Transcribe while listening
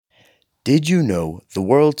Did you know the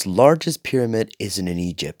world's largest pyramid isn't in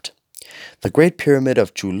Egypt? The Great Pyramid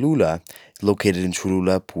of Cholula, located in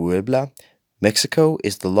Cholula, Puebla, Mexico,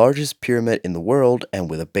 is the largest pyramid in the world and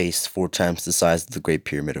with a base 4 times the size of the Great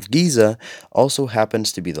Pyramid of Giza, also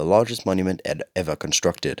happens to be the largest monument ever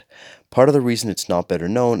constructed. Part of the reason it's not better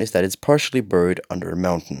known is that it's partially buried under a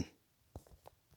mountain.